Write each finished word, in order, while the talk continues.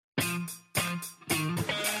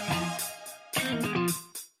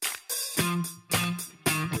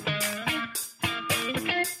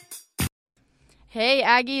Hey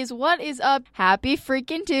Aggies, what is up? Happy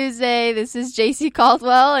freaking Tuesday. This is JC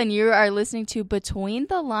Caldwell and you are listening to Between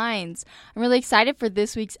the Lines. I'm really excited for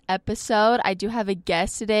this week's episode. I do have a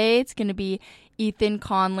guest today. It's going to be Ethan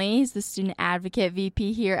Conley. He's the Student Advocate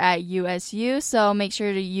VP here at USU, so make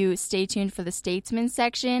sure you stay tuned for the Statesman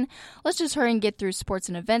section. Let's just hurry and get through sports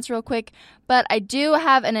and events real quick, but I do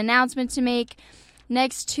have an announcement to make.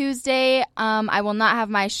 Next Tuesday, I will not have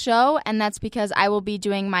my show, and that's because I will be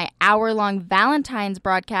doing my hour-long Valentine's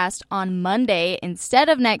broadcast on Monday instead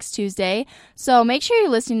of next Tuesday. So make sure you're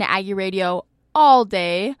listening to Aggie Radio all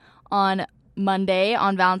day on Monday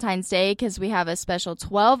on Valentine's Day because we have a special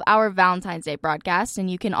 12-hour Valentine's Day broadcast, and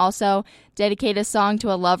you can also dedicate a song to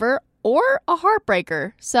a lover or a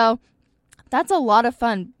heartbreaker. So that's a lot of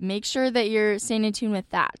fun. Make sure that you're staying in tune with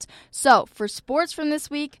that. So for sports from this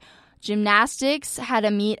week, gymnastics had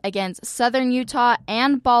a meet against Southern Utah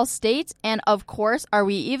and Ball State, and of course, are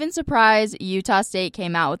we even surprised Utah State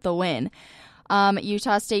came out with the win?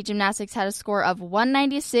 Utah State gymnastics had a score of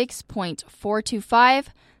 196.425,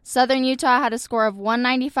 Southern Utah had a score of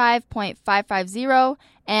 195.550,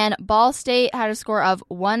 and Ball State had a score of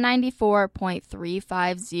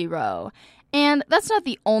 194.350. And that's not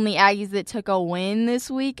the only Aggies that took a win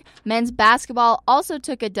this week. Men's basketball also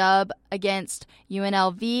took a dub against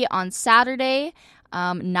UNLV on Saturday,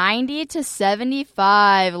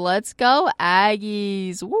 90-75. Let's go,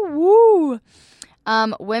 Aggies. Woo-woo.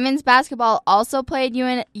 Women's basketball also played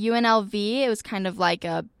UNLV. It was kind of like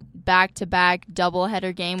a back-to-back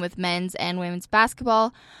doubleheader game with men's and women's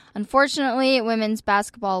basketball. Unfortunately, women's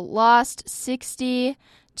basketball lost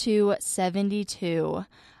 60-72.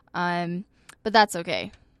 But that's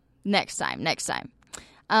okay. Next time.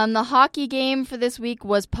 The hockey game for this week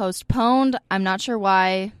was postponed. I'm not sure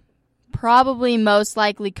why. Probably most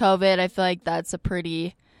likely COVID. I feel like that's a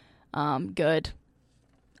pretty good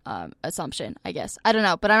assumption, I guess. I don't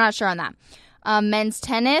know, but I'm not sure on that. Men's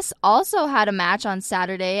tennis also had a match on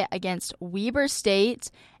Saturday against Weber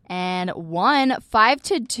State and won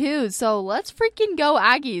 5-2. So let's freaking go,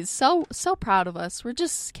 Aggies. So proud of us. We're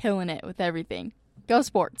just killing it with everything. Go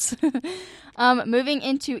sports. Moving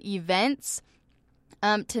into events.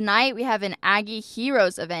 Tonight we have an Aggie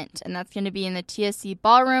Heroes event, and that's going to be in the TSC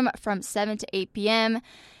Ballroom from 7 to 8 p.m.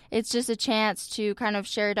 It's just a chance to kind of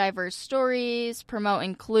share diverse stories, promote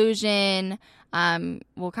inclusion.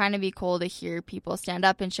 Will kind of be cool to hear people stand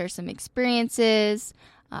up and share some experiences.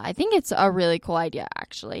 I think it's a really cool idea,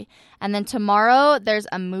 actually. And then tomorrow, there's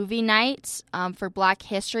a movie night for Black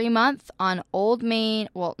History Month on Old Main.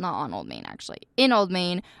 Well, not on Old Main, actually. In Old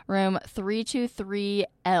Main, room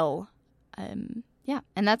 323L. Yeah,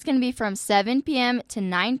 and that's going to be from 7 p.m. to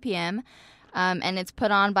 9 p.m. And it's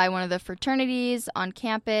put on by one of the fraternities on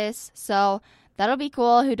campus. So that'll be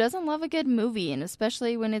cool. Who doesn't love a good movie? And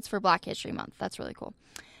especially when it's for Black History Month. That's really cool.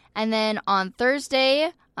 And then on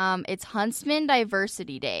Thursday, it's Huntsman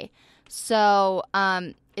Diversity Day. So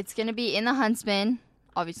it's going to be in the Huntsman,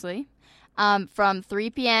 obviously, from 3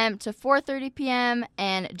 p.m. to 4:30 p.m.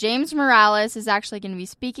 And James Morales is actually going to be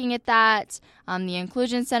speaking at that. The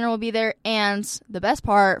Inclusion Center will be there. And the best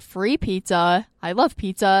part, free pizza. I love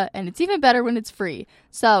pizza, and it's even better when it's free.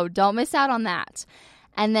 So don't miss out on that.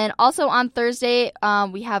 And then also on Thursday,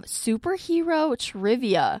 we have superhero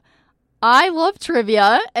trivia. I love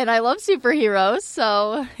trivia, and I love superheroes,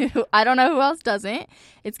 so I don't know who else doesn't.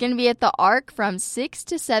 It's going to be at the Arc from 6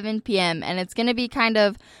 to 7 p.m., and it's going to be kind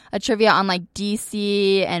of a trivia on, like,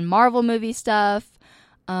 DC and Marvel movie stuff.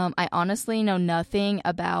 I honestly know nothing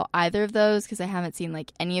about either of those because I haven't seen,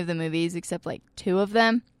 like, any of the movies except, like, 2 of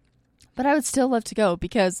them. But I would still love to go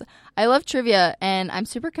because I love trivia, and I'm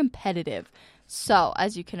super competitive. So,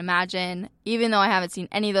 as you can imagine, even though I haven't seen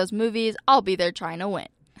any of those movies, I'll be there trying to win.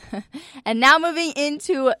 And now moving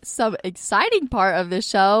into some exciting part of the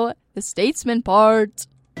show, the Statesman part.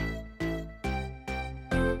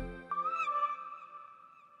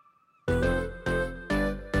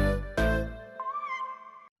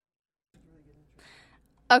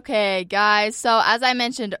 Okay, guys, so as I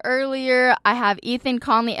mentioned earlier, I have Ethan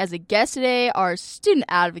Conley as a guest today, our Student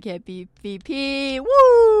Advocate VP.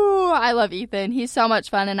 Woo! I love Ethan. He's so much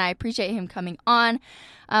fun, and I appreciate him coming on.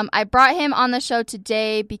 I brought him on the show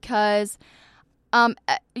today because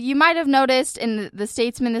you might have noticed in the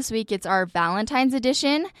Statesman this week, it's our Valentine's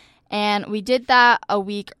edition. And we did that a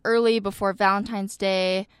week early before Valentine's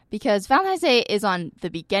Day because Valentine's Day is on the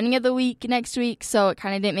beginning of the week next week. So it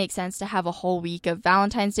kind of didn't make sense to have a whole week of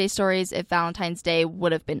Valentine's Day stories if Valentine's Day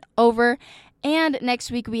would have been over. And next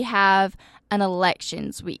week we have an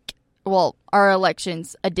elections week. our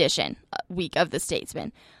elections edition week of the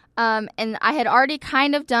Statesman. And I had already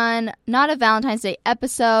kind of done, not a Valentine's Day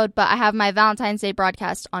episode, but I have my Valentine's Day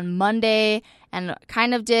broadcast on Monday and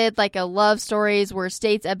kind of did like a Love Stories Were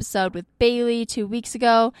States episode with Bailey 2 weeks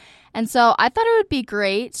ago. And so I thought it would be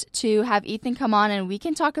great to have Ethan come on and we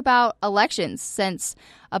can talk about elections, since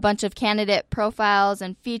a bunch of candidate profiles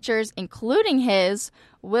and features, including his,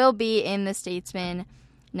 will be in the Statesman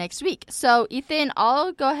next week. So Ethan,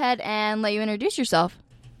 I'll go ahead and let you introduce yourself.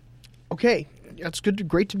 Okay. It's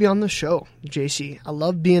great to be on the show, JC. I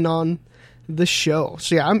love being on the show.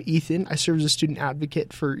 So yeah, I'm Ethan. I serve as a student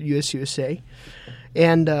advocate for USUSA.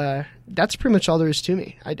 And that's pretty much all there is to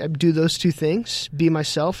me. I do those two things, be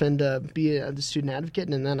myself and be the student advocate,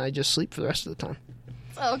 and then I just sleep for the rest of the time.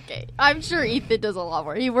 Okay. I'm sure Ethan does a lot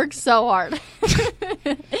more. He works so hard.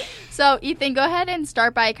 So Ethan, go ahead and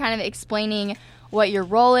start by kind of explaining what your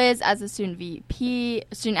role is as a student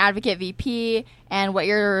advocate VP, and what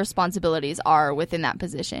your responsibilities are within that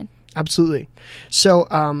position. Absolutely. So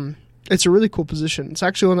it's a really cool position. It's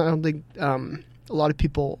actually one I don't think a lot of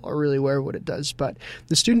people are really aware of what it does, but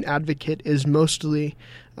the student advocate is mostly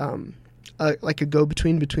like a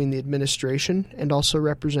go-between between the administration and also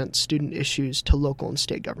represents student issues to local and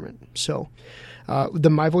state government. So the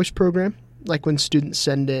My Voice program, like when students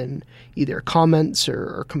send in either comments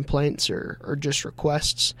or complaints or just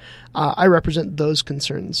requests, I represent those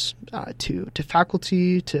concerns to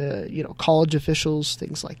faculty, to college officials,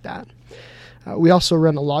 things like that. We also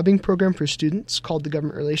run a lobbying program for students called the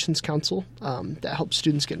Government Relations Council that helps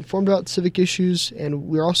students get informed about civic issues. And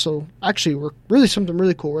we're also, we're really something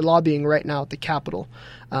really cool. We're lobbying right now at the Capitol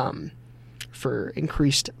for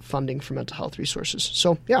increased funding for mental health resources.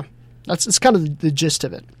 So yeah, it's kind of the gist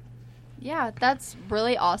of it. Yeah, that's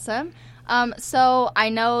really awesome. So I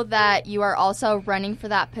know that you are also running for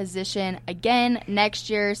that position again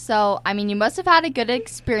next year. So, I mean, you must have had a good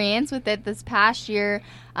experience with it this past year.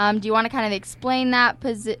 Do you want to kind of explain that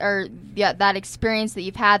that experience that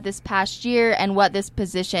you've had this past year and what this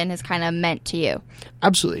position has kind of meant to you?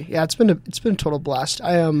 Absolutely. Yeah, it's been a total blast.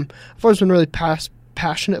 I've always been really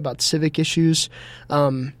passionate about civic issues.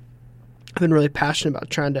 I've been really passionate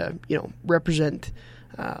about trying to, represent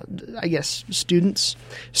students.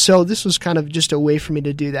 So this was kind of just a way for me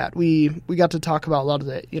to do that. We got to talk about a lot of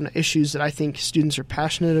the issues that I think students are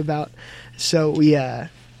passionate about. So we had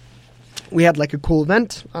like a cool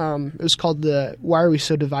event. It was called the Why Are We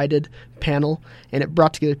So Divided panel, and it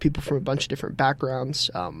brought together people from a bunch of different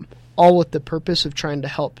backgrounds, all with the purpose of trying to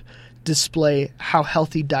help display how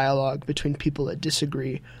healthy dialogue between people that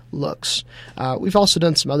disagree looks. We've also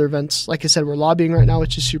done some other events. Like I said, we're lobbying right now,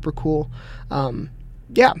 which is super cool.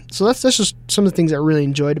 Yeah, so that's just some of the things I really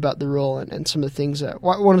enjoyed about the role, and some of the things that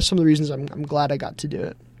some of the reasons I'm glad I got to do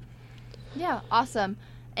it. Yeah, awesome.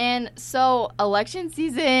 And so election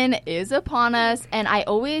season is upon us, and I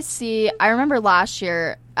remember last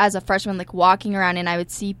year as a freshman, like walking around, and I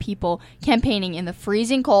would see people campaigning in the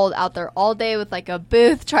freezing cold out there all day with like a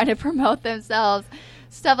booth trying to promote themselves,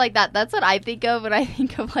 stuff like that. That's what I think of when I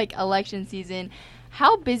think of like election season.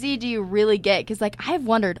 How busy do you really get? Because, like, I've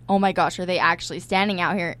wondered, oh, my gosh, are they actually standing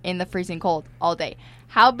out here in the freezing cold all day?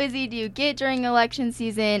 How busy do you get during election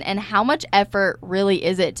season, and how much effort really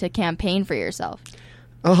is it to campaign for yourself?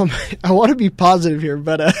 I want to be positive here,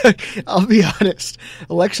 but I'll be honest.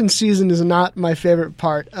 Election season is not my favorite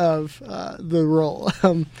part of the role.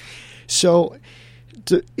 So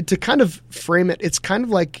to kind of frame it, it's kind of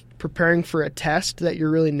like preparing for a test that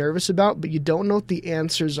you're really nervous about, but you don't know what the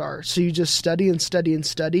answers are. So you just study and study and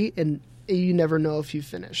study, and you never know if you've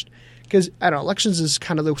finished. Because, I don't know, elections is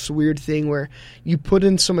kind of this weird thing where you put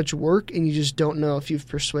in so much work and you just don't know if you've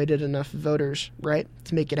persuaded enough voters, right,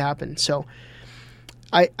 to make it happen. So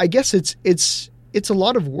I guess it's a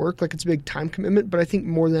lot of work, like it's a big time commitment, but I think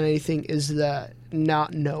more than anything is the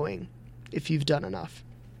not knowing if you've done enough.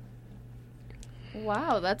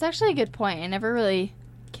 Wow, that's actually a good point. I never really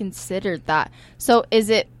considered that. So is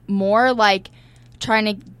it more like trying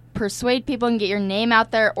to persuade people and get your name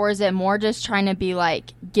out there, or is it more just trying to be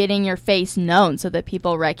like getting your face known so that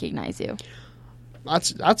people recognize you?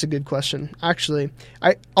 That's a good question. Actually,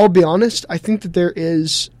 I'll be honest, I think that there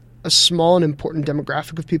is a small and important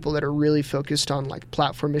demographic of people that are really focused on like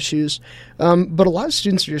platform issues, but a lot of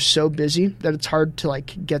students are just so busy that it's hard to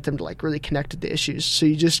like get them to like really connect with the issues. So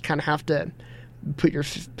you just kind of have to put your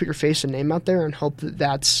face and name out there and hope that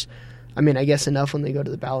that's, I guess, enough when they go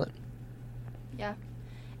to the ballot. Yeah.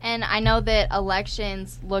 And I know that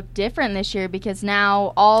elections look different this year because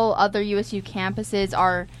now all other USU campuses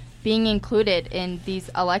are being included in these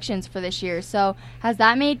elections for this year. So has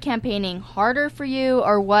that made campaigning harder for you,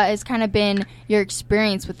 or what has kind of been your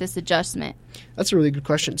experience with this adjustment? That's a really good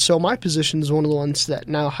question. So my position is one of the ones that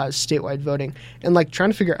now has statewide voting, and like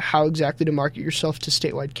trying to figure out how exactly to market yourself to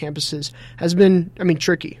statewide campuses has been,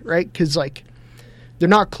 tricky, right? Because like they're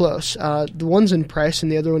not close. The one's in Price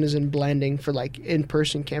and the other one is in Blanding for like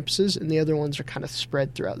in-person campuses, and the other ones are kind of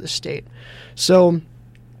spread throughout the state. So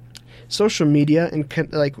social media and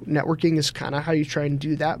like networking is kind of how you try and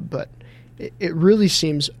do that, but it really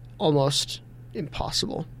seems almost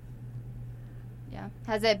impossible. Yeah.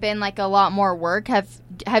 Has it been like a lot more work?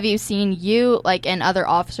 Have you seen you like and other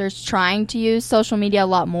officers trying to use social media a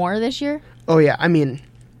lot more this year? Oh yeah,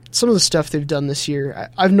 some of the stuff they've done this year,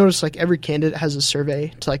 I've noticed like every candidate has a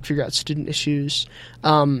survey to like figure out student issues.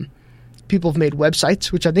 People have made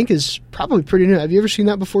websites, which I think is probably pretty new. Have you ever seen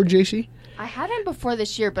that before, JC? I hadn't before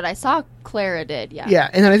this year, but I saw Clara did, yeah. Yeah,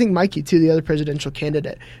 and then I think Mikey, too, the other presidential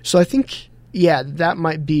candidate. So I think, that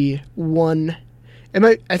might be one.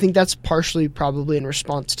 I think that's partially probably in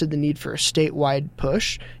response to the need for a statewide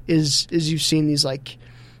push, is you've seen these, like,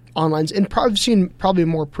 onlines, and probably seen probably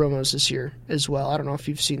more promos this year as well. I don't know if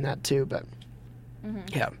you've seen that, too, but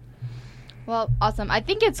yeah. Well, awesome. I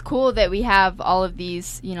think it's cool that we have all of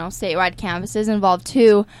these, statewide campuses involved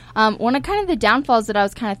too. One of kind of the downfalls that I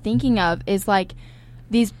was kind of thinking of is like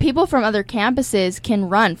these people from other campuses can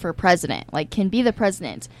run for president, like can be the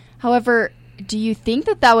president. However, do you think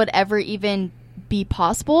that would ever even be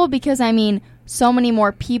possible? Because so many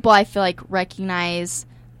more people I feel like recognize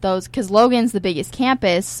those, because Logan's the biggest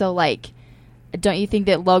campus. So like, don't you think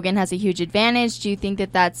that Logan has a huge advantage? Do you think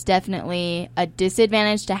that that's definitely a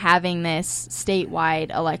disadvantage to having this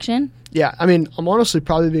statewide election? Yeah, I'm honestly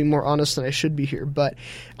probably being more honest than I should be here, but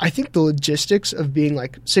I think the logistics of being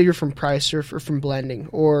like, say you're from Price or from Blanding,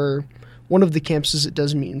 or one of the campuses that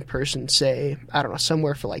does meet in person, say, I don't know,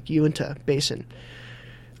 somewhere for like Uinta Basin,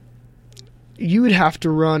 you would have to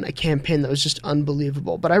run a campaign that was just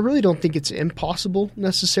unbelievable. But I really don't think it's impossible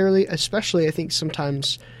necessarily, especially I think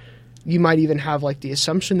sometimes you might even have like the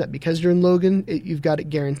assumption that because you're in Logan, you've got it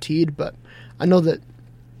guaranteed. But I know that,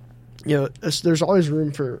 there's always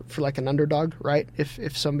room for like an underdog, right?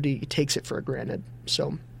 If somebody takes it for granted.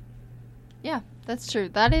 So, yeah, that's true.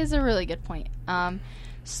 That is a really good point.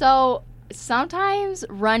 So sometimes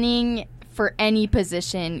running for any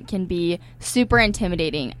position can be super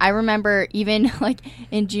intimidating. I remember even like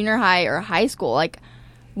in junior high or high school, like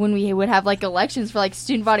when we would have like elections for like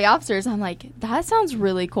student body officers, I'm like, that sounds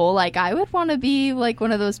really cool. Like I would want to be like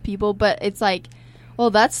one of those people, but it's like,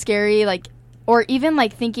 well, that's scary. Like, or even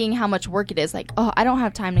like thinking how much work it is. Like, oh, I don't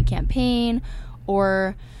have time to campaign,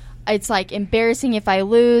 or it's like embarrassing if I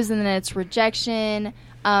lose and then it's rejection.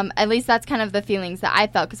 At least that's kind of the feelings that I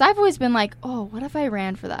felt, because I've always been like, oh, what if I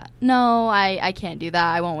ran for that? No, I can't do that.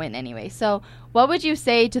 I won't win anyway. So what would you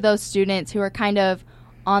say to those students who are kind of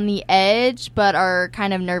on the edge but are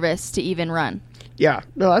kind of nervous to even run? Yeah,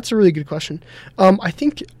 no, that's a really good question. I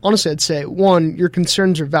think, honestly, I'd say, one, your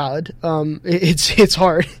concerns are valid. It's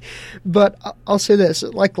hard. But I'll say this.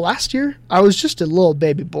 Like last year, I was just a little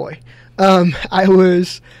baby boy. I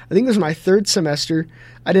think it was my third semester.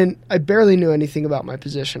 I barely knew anything about my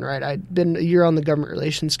position, right? I'd been a year on the Government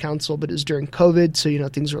Relations Council, but it was during COVID, so,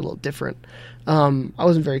 things were a little different. I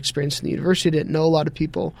wasn't very experienced in the university, didn't know a lot of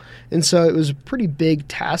people, and so it was a pretty big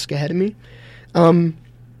task ahead of me.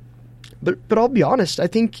 But I'll be honest, I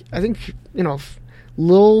think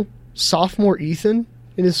little sophomore Ethan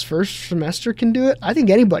in his first semester can do it. I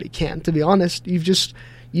think anybody can, to be honest.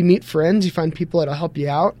 You meet friends, you find people that'll help you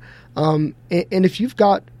out, and if you've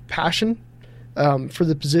got passion for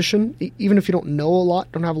the position, even if you don't know a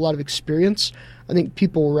lot, don't have a lot of experience, I think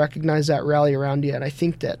people will recognize that, rally around you, and I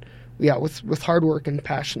think that, with hard work and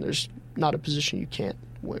passion, there's not a position you can't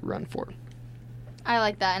run for. I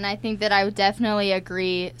like that, and I think that I would definitely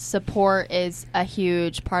agree support is a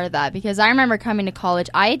huge part of that, because I remember coming to college,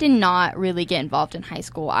 I did not really get involved in high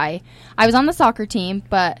school. I was on the soccer team,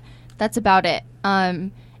 but that's about it.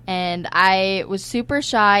 And I was super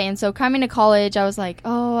shy, and so coming to college, I was like,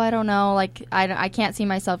 oh, I don't know, like, I can't see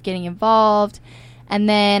myself getting involved. And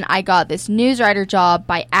then I got this news writer job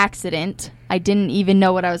by accident. I didn't even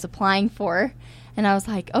know what I was applying for. And I was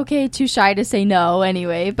like, okay, too shy to say no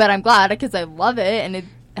anyway, but I'm glad because I love it, and it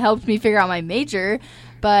helped me figure out my major.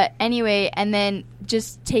 But anyway, and then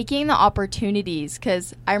just taking the opportunities,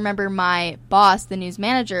 because I remember my boss, the news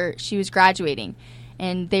manager, she was graduating,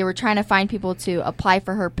 and they were trying to find people to apply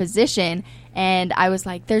for her position, and I was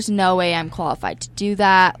like, there's no way I'm qualified to do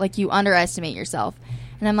that. Like, you underestimate yourself.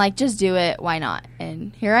 And I'm like, just do it. Why not?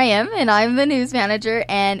 And here I am, and I'm the news manager,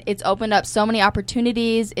 and it's opened up so many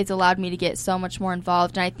opportunities. It's allowed me to get so much more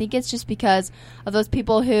involved, and I think it's just because of those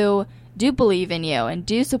people who do believe in you and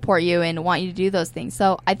do support you and want you to do those things.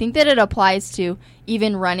 So I think that it applies to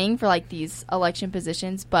even running for, like, these election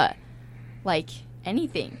positions, but, like,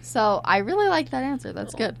 anything. So I really like that answer.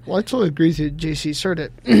 That's good. Well, I totally agree with you, JC. Sorry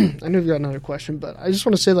to, I know you've got another question, but I just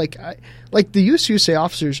want to say, like the USUSA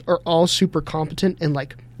officers are all super competent and,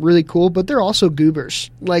 like, really cool, but they're also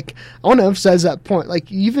goobers. Like, I want to emphasize that point.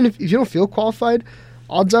 Like, even if you don't feel qualified,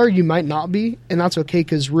 odds are you might not be, and that's okay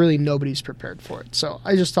because really nobody's prepared for it. So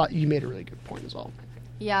I just thought you made a really good point as well.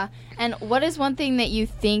 Yeah. And what is one thing that you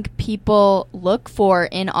think people look for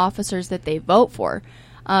in officers that they vote for?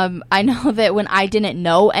 I know that when I didn't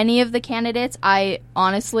know any of the candidates, I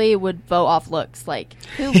honestly would vote off looks. Like,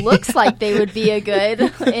 who looks like they would be a good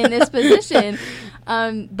in this position?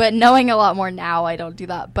 But knowing a lot more now, I don't do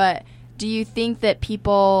that. But do you think that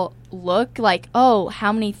people look like, oh,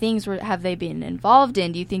 how many things have they been involved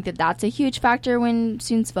in? Do you think that that's a huge factor when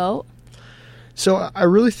students vote? So I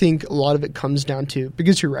really think a lot of it comes down to,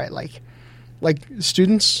 because you're right, like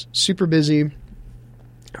students, super busy,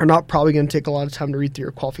 are not probably going to take a lot of time to read through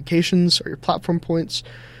your qualifications or your platform points.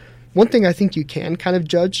 One thing I think you can kind of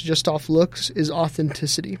judge just off looks is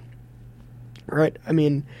authenticity, right? I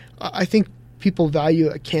mean, I think people value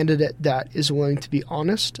a candidate that is willing to be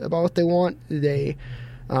honest about what they want. They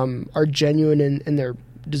are genuine in their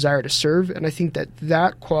desire to serve, and I think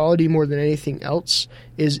that quality more than anything else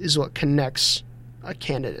is what connects a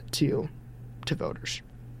candidate to voters.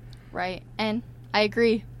 Right, and I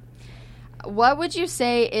agree. What would you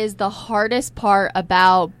say is the hardest part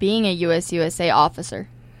about being a USUSA officer?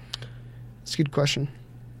 That's a good question.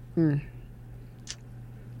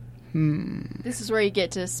 This is where you get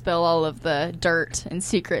to spill all of the dirt and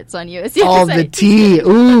secrets on USUSA. All the tea.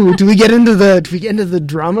 Ooh, do we get into the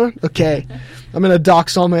drama? Okay. I'm going to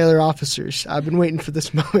dox all my other officers. I've been waiting for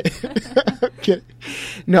this moment. Okay.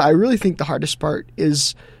 No, I really think the hardest part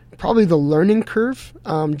is probably the learning curve.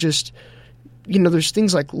 There's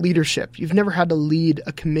things like leadership. You've never had to lead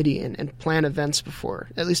a committee and plan events before.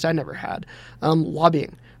 At least I never had.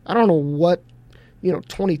 Lobbying. I don't know what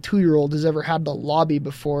 22-year-old has ever had to lobby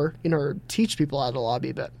before, or teach people how to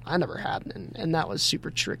lobby, but I never had, and that was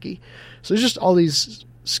super tricky. So there's just all these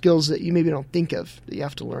skills that you maybe don't think of that you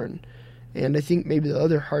have to learn. And I think maybe the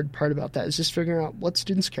other hard part about that is just figuring out what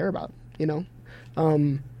students care about,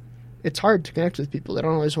 It's hard to connect with people. They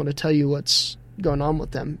don't always want to tell you what's going on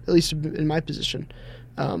with them, at least in my position.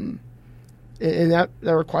 And that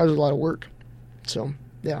requires a lot of work. So,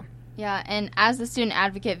 yeah. Yeah, and as the Student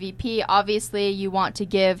Advocate VP, obviously you want to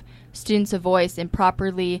give students a voice and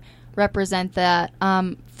properly represent that.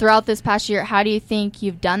 Throughout this past year, how do you think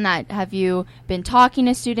you've done that? Have you been talking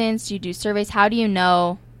to students? Do you do surveys? How do you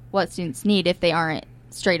know what students need if they aren't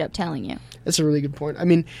straight up telling you? That's a really good point. I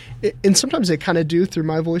mean, and sometimes they kind of do through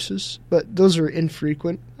my voices, but those are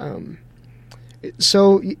infrequent.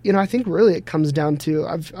 So, I think really it comes down to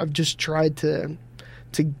I've just tried to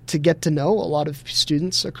get to know a lot of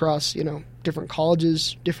students across, different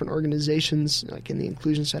colleges, different organizations, like in the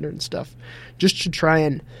Inclusion Center and stuff, just to try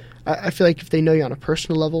and I feel like if they know you on a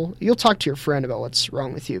personal level, you'll talk to your friend about what's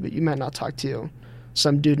wrong with you, but you might not talk to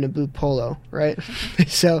some dude in a blue polo, right?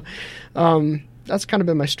 So that's kind of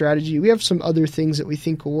been my strategy. We have some other things that we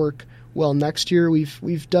think will work well next year.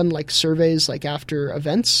 We've done like surveys like after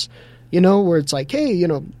events, where it's like, hey,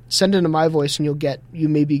 send in to My Voice and you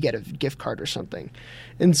maybe get a gift card or something.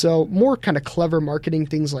 And so more kind of clever marketing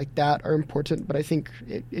things like that are important, but I think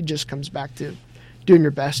it just comes back to doing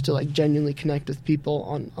your best to like genuinely connect with people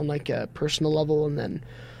on like a personal level, and then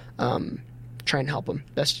try and help them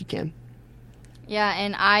best you can. Yeah,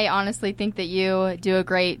 and I honestly think that you do a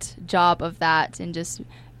great job of that and just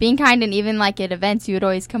being kind, and even like at events you would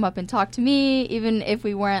always come up and talk to me even if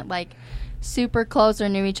we weren't like super close or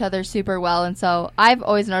knew each other super well. And so I've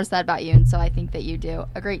always noticed that about you, and so I think that you do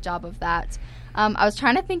a great job of that. I was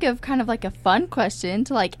trying to think of kind of like a fun question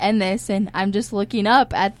to like end this, and I'm just looking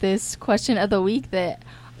up at this question of the week that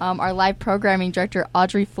our live programming director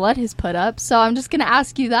Audrey Flood has put up. So I'm just going to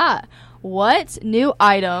ask you that. What new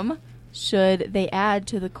item should they add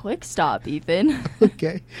to the Quick Stop, Ethan?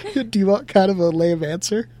 Okay. Do you want kind of a lame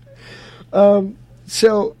answer?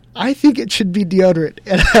 So I think it should be deodorant,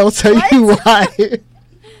 and I'll tell you why.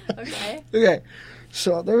 Okay.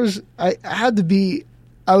 So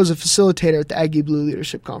I was a facilitator at the Aggie Blue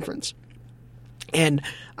Leadership Conference, and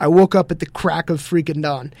I woke up at the crack of freaking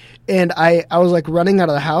dawn, and I was like running out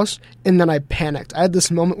of the house, and then I panicked. I had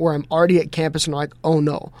this moment where I'm already at campus, and I'm like, oh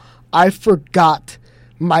no, I forgot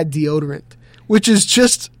my deodorant, which is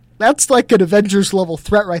just, that's like an Avengers level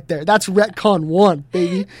threat right there. That's retcon 1,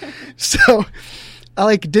 baby. So I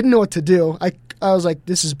like didn't know what to do. I was like,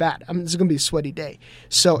 this is bad. I mean, this is going to be a sweaty day.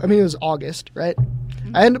 So, I mean, it was August, right?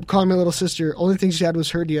 I ended up calling my little sister. Only thing she had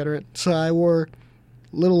was her deodorant. So I wore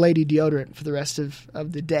little lady deodorant for the rest of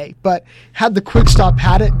the day. But had the Quick Stop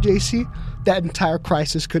had it, JC, that entire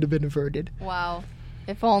crisis could have been averted. Wow.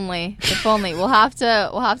 If only. We'll have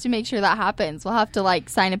to make sure that happens. We'll have to like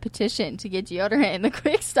sign a petition to get deodorant in the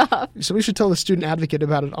Quick Stop. So we should tell the student advocate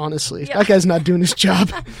about it, honestly. Yeah. That guy's not doing his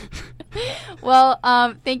job. Well,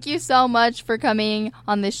 thank you so much for coming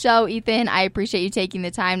on the show, Ethan. I appreciate you taking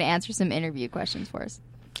the time to answer some interview questions for us.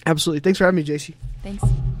 Absolutely. Thanks for having me, JC. Thanks.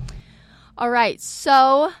 All right.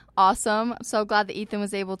 So awesome. I'm so glad that Ethan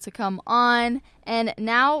was able to come on. And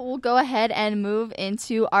now we'll go ahead and move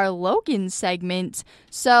into our Logan segment.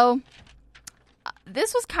 So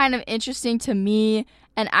this was kind of interesting to me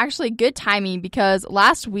and actually good timing because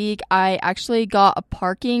last week I actually got a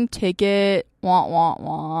parking ticket. Wah, wah,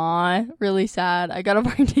 wah. Really sad. I got a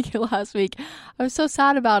parking ticket last week. I was so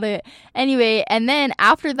sad about it. Anyway, and then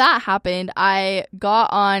after that happened, I got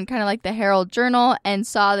on kind of like the Herald Journal and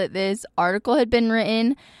saw that this article had been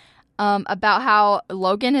written about how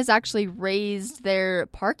Logan has actually raised their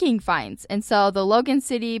parking fines. And so the Logan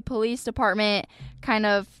City Police Department kind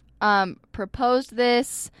of proposed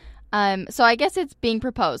this. So I guess it's being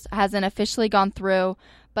proposed. It hasn't officially gone through.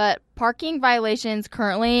 But parking violations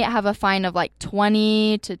currently have a fine of like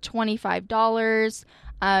 $20 to $25.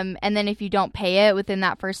 And then if you don't pay it within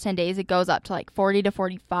that first 10 days, it goes up to like $40 to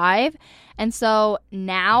 $45. And so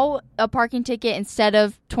now a parking ticket instead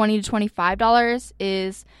of $20 to $25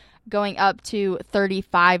 is going up to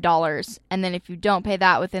 $35. And then if you don't pay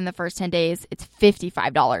that within the first 10 days, it's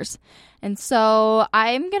 $55. And so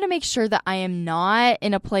I'm going to make sure that I am not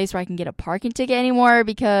in a place where I can get a parking ticket anymore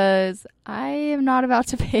because I am not about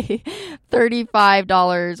to pay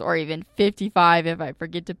 $35 or even $55 if I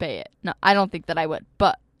forget to pay it. No, I don't think that I would.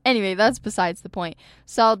 But anyway, that's besides the point.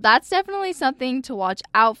 So that's definitely something to watch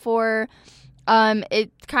out for.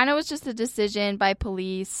 It kind of was just a decision by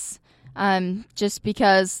police just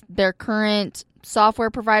because their current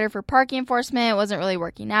software provider for parking enforcement wasn't really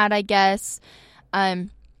working out, I guess.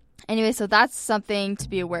 Anyway, so that's something to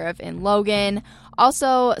be aware of in Logan.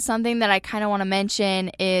 Also, something that I kind of want to mention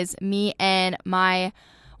is me and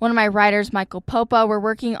one of my writers, Michael Popa, we're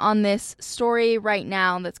working on this story right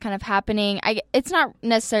now that's kind of happening. It's not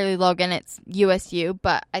necessarily Logan, it's USU,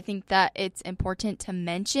 but I think that it's important to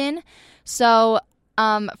mention. So,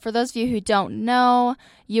 for those of you who don't know,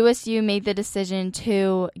 USU made the decision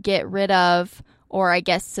to get rid of, or I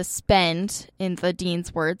guess suspend, in the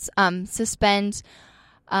dean's words, suspend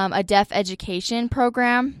a deaf education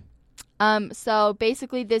program. So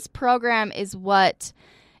basically this program is what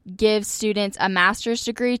gives students a master's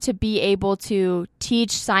degree to be able to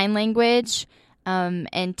teach sign language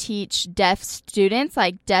and teach deaf students,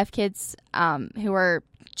 like deaf kids who are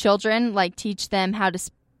children, like teach them how to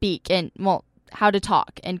speak and, well, how to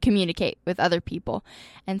talk and communicate with other people.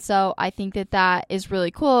 And so I think that that is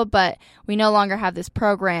really cool, but we no longer have this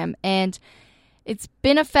program. And it's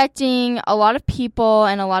been affecting a lot of people,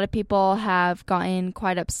 and a lot of people have gotten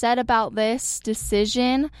quite upset about this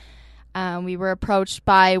decision. We were approached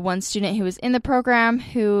by one student who was in the program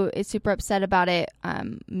who is super upset about it.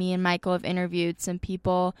 Me and Michael have interviewed some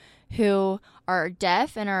people who are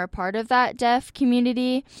deaf and are a part of that deaf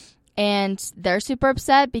community, and they're super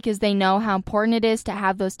upset because they know how important it is to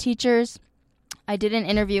have those teachers. I did an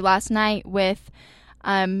interview last night with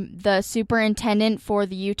the superintendent for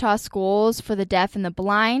the Utah schools for the deaf and the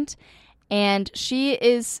blind, and she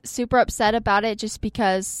is super upset about it just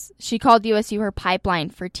because she called USU her pipeline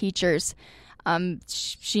for teachers.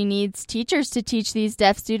 She needs teachers to teach these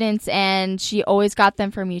deaf students, and she always got them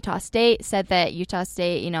from Utah State, said that Utah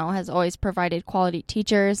State, has always provided quality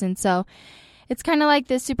teachers, and so it's kind of like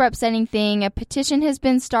this super upsetting thing. A petition has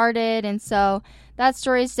been started, and so that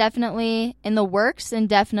story is definitely in the works and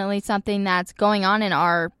definitely something that's going on in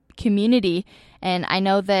our community. And I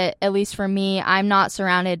know that, at least for me, I'm not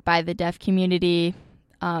surrounded by the deaf community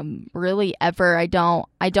really ever. I don't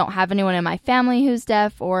have anyone in my family who's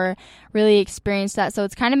deaf or really experienced that. So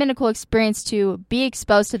it's kind of been a cool experience to be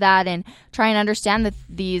exposed to that and try and understand that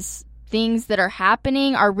these things that are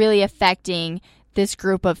happening are really affecting this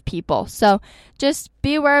group of people. So just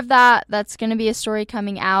be aware of that. That's going to be a story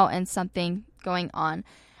coming out and something going on.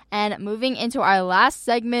 And moving into our last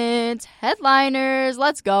segment, headliners.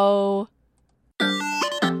 Let's go.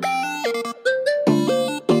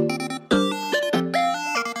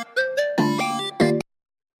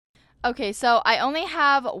 Okay, so I only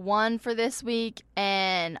have one for this week,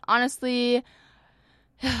 and honestly,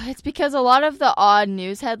 it's because a lot of the odd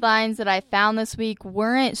news headlines that I found this week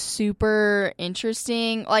weren't super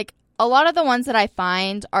interesting. Like, a lot of the ones that I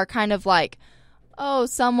find are kind of like, oh,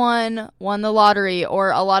 someone won the lottery, or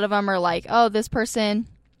a lot of them are like, oh, this person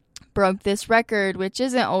broke this record, which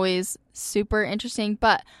isn't always super interesting.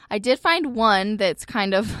 But I did find one that's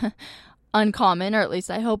kind of uncommon, or at least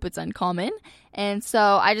I hope it's uncommon. And so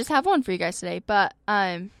I just have one for you guys today. But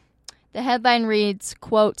the headline reads,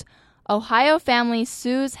 quote, Ohio family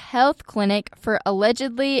sues health clinic for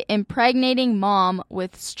allegedly impregnating mom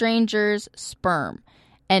with stranger's sperm,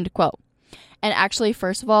 end quote. And actually,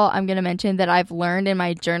 first of all, I'm going to mention that I've learned in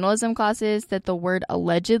my journalism classes that the word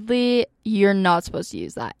allegedly, you're not supposed to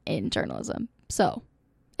use that in journalism. So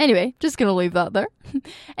anyway, just going to leave that there.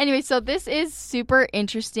 Anyway, so this is super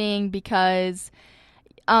interesting because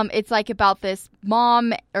it's like about this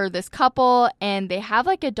mom or this couple, and they have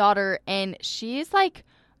like a daughter, and she's like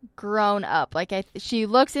grown up. Like she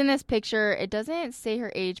looks in this picture, it doesn't say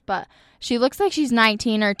her age, but she looks like she's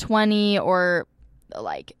 19 or 20 or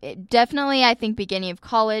like definitely I think beginning of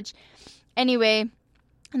college. Anyway,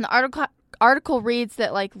 and the article reads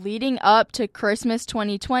that like leading up to Christmas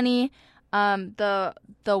 2020, the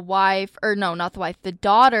wife, or no, not the wife, the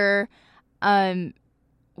daughter,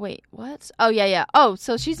 wait, what? Oh, yeah. Oh,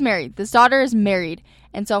 so she's married. This daughter is married.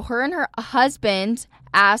 And so her and her husband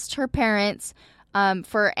asked her parents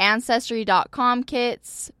for Ancestry.com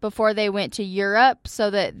kits before they went to Europe so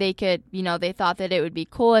that they could, they thought that it would be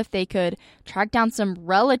cool if they could track down some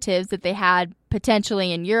relatives that they had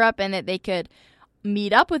potentially in Europe, and that they could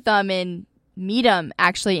meet up with them and meet them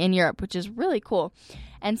actually in Europe, which is really cool.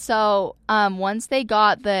 And so once they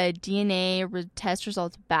got the DNA test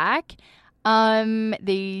results back,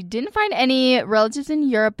 they didn't find any relatives in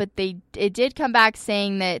Europe, but it did come back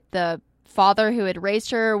saying that the father who had raised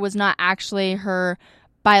her was not actually her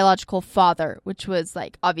biological father, which was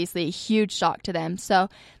like obviously a huge shock to them. So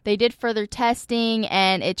they did further testing,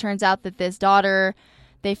 and it turns out that this daughter,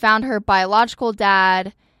 they found her biological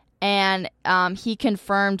dad, and he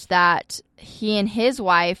confirmed that he and his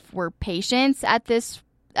wife were patients at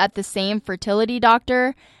the same fertility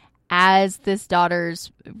doctor as this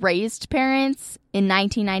daughter's raised parents in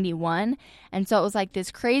 1991. And so it was like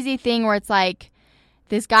this crazy thing where it's like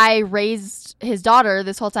this guy raised his daughter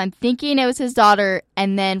this whole time thinking it was his daughter,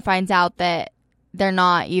 and then finds out that they're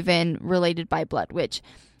not even related by blood, which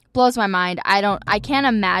blows my mind. I can't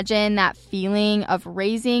imagine that feeling of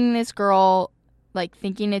raising this girl, like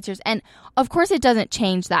thinking it's yours. And of course it doesn't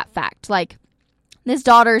change that fact. Like, this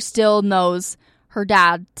daughter still knows her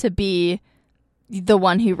dad to be the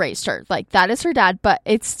one who raised her. Like, that is her dad, but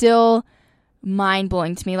it's still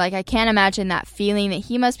mind-blowing to me. Like, I can't imagine that feeling that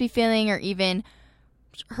he must be feeling, or even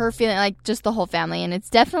her feeling, like just the whole family. And it's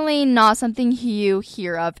definitely not something you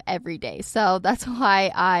hear of every day. So that's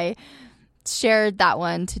why I shared that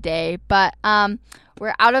one today. But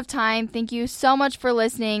we're out of time. Thank you so much for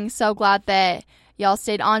listening. So glad that y'all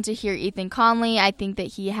stayed on to hear Ethan Conley. I think that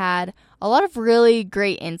he had a lot of really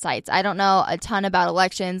great insights. I don't know a ton about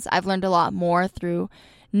elections. I've learned a lot more through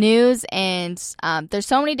news, and there's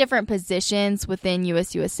so many different positions within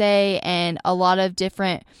USUSA and a lot of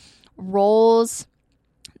different roles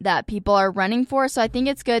that people are running for. So I think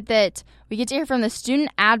it's good that we get to hear from the student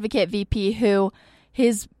advocate VP, who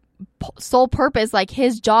his sole purpose, like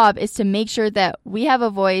his job, is to make sure that we have a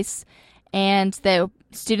voice and that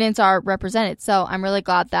students are represented. So I'm really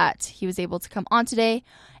glad that he was able to come on today.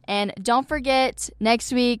 And don't forget,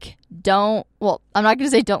 next week, I'm not going to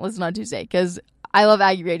say don't listen on Tuesday, because I love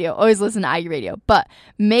Aggie Radio. Always listen to Aggie Radio. But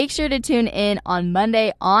make sure to tune in on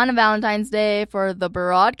Monday on Valentine's Day for the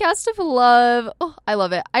broadcast of love. Oh, I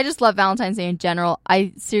love it. I just love Valentine's Day in general.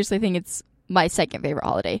 I seriously think it's my second favorite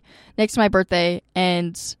holiday, next to my birthday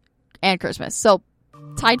and Christmas. So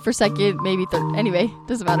tied for second, maybe third. Anyway,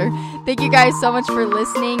 doesn't matter. Thank you guys so much for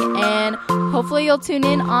listening, and hopefully you'll tune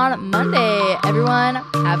in on Monday. Everyone,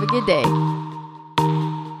 have a good day.